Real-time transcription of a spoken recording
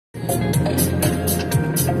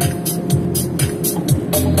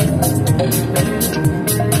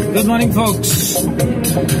Good morning, folks.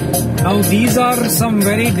 Now these are some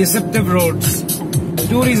very deceptive roads.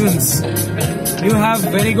 Two reasons. You have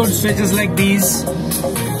very good stretches like these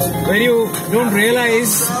where you don't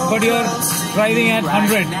realize but you're driving at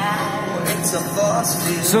 100.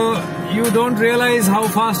 So you don't realize how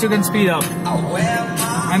fast you can speed up.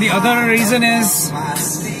 And the other reason is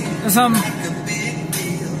some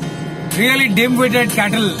really dim-witted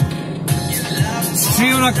cattle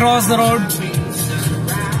strewn across the road.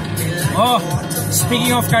 Oh,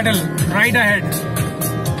 speaking of cattle, right ahead.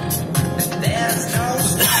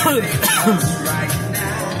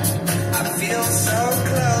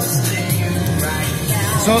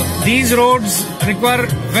 So these roads require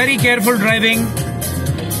very careful driving.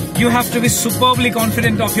 You have to be superbly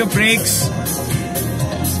confident of your brakes.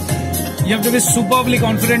 You have to be superbly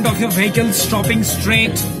confident of your vehicle stopping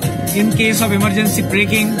straight in case of emergency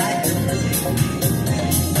braking.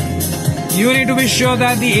 You need to be sure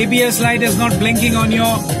that the ABS light is not blinking on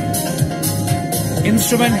your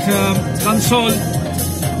instrument console.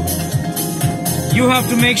 You have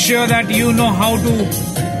to make sure that you know how to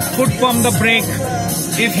foot pump the brake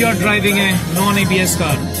if you are driving a non-ABS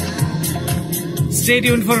car. Stay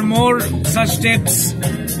tuned for more such tips.